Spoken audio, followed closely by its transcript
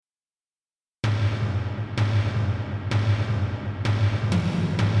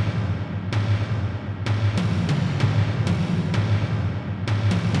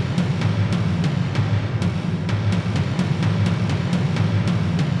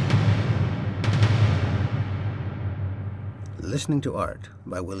Listening to Art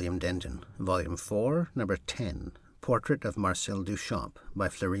by William Denton, Volume 4, Number 10, Portrait of Marcel Duchamp by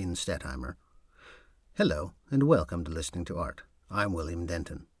Florine Stettheimer. Hello, and welcome to Listening to Art. I'm William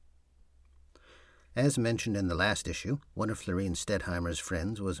Denton. As mentioned in the last issue, one of Florine Stettheimer's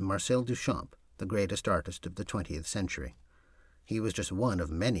friends was Marcel Duchamp, the greatest artist of the 20th century. He was just one of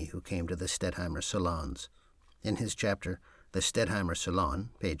many who came to the Stettheimer salons. In his chapter, The Stettheimer Salon,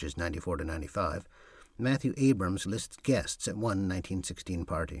 pages 94 to 95, Matthew Abrams lists guests at one 1916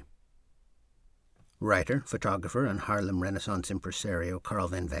 party. Writer, photographer, and Harlem Renaissance impresario Carl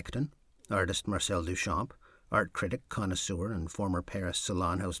van Vechten, artist Marcel Duchamp, art critic, connoisseur, and former Paris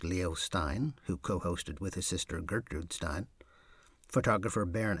salon host Leo Stein, who co-hosted with his sister Gertrude Stein, photographer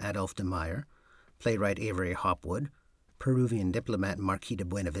Baron Adolph de Meyer, playwright Avery Hopwood, Peruvian diplomat Marquis de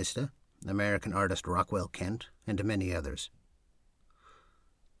Buenavista, American artist Rockwell Kent, and many others.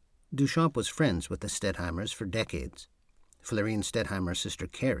 Duchamp was friends with the Stettheimers for decades. Florine Stettheimer's sister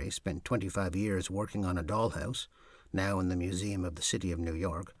Carrie spent 25 years working on a dollhouse, now in the Museum of the City of New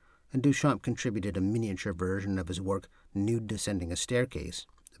York, and Duchamp contributed a miniature version of his work Nude Descending a Staircase,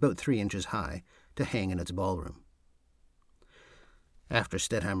 about 3 inches high, to hang in its ballroom. After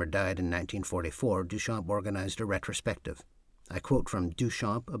Stettheimer died in 1944, Duchamp organized a retrospective. I quote from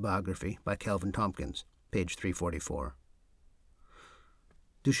Duchamp, a biography by Calvin Tompkins, page 344.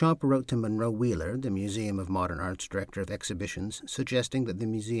 Duchamp wrote to Monroe Wheeler, the Museum of Modern Art's director of exhibitions, suggesting that the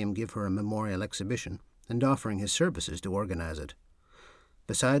museum give her a memorial exhibition and offering his services to organize it.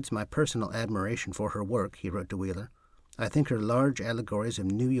 Besides my personal admiration for her work, he wrote to Wheeler, I think her large allegories of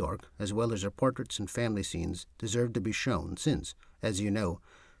New York, as well as her portraits and family scenes, deserve to be shown since, as you know,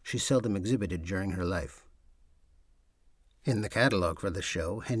 she seldom exhibited during her life. In the catalogue for the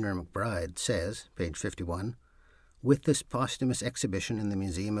show, Henry McBride says, page 51, with this posthumous exhibition in the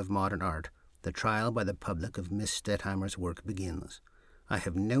Museum of Modern Art, the trial by the public of Miss Stettheimer's work begins. I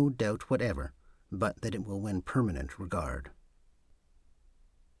have no doubt whatever, but that it will win permanent regard.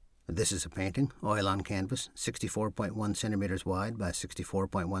 This is a painting, oil on canvas, 64.1 centimeters wide by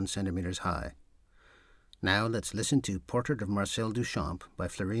 64.1 centimeters high. Now let's listen to Portrait of Marcel Duchamp by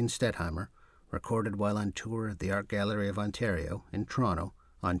Florine Stettheimer, recorded while on tour at the Art Gallery of Ontario in Toronto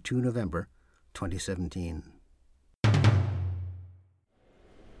on 2 November 2017.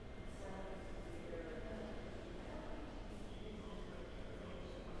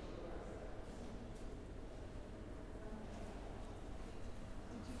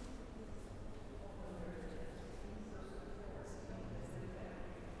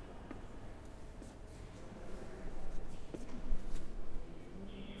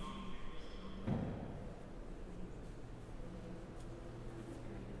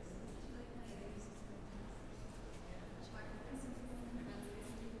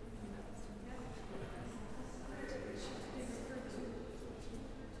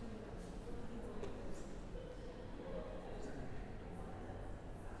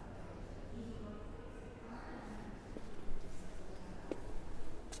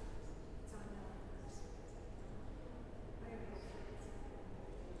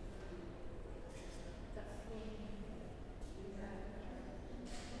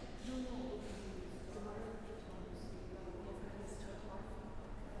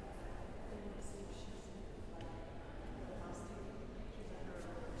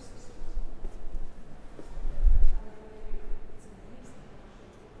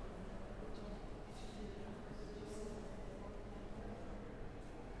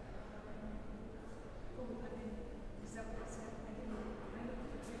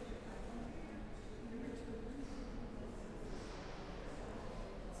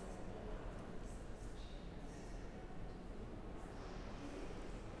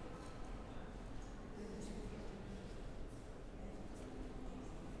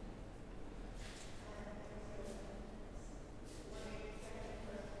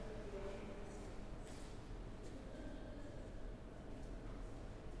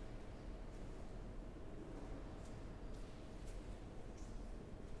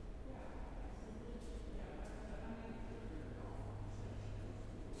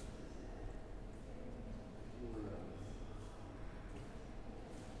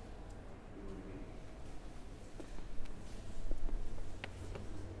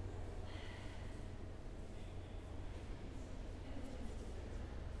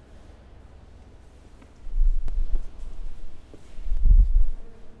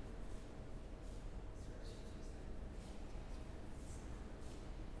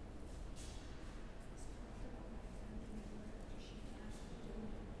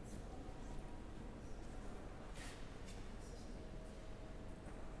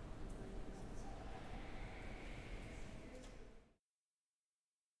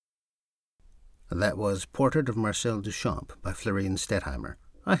 That was Portrait of Marcel Duchamp by Florine Stettheimer.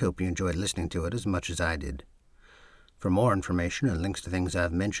 I hope you enjoyed listening to it as much as I did. For more information and links to things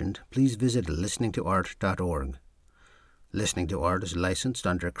I've mentioned, please visit listeningtoart.org. Listening to Art is licensed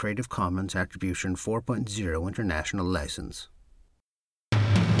under a Creative Commons Attribution 4.0 International License.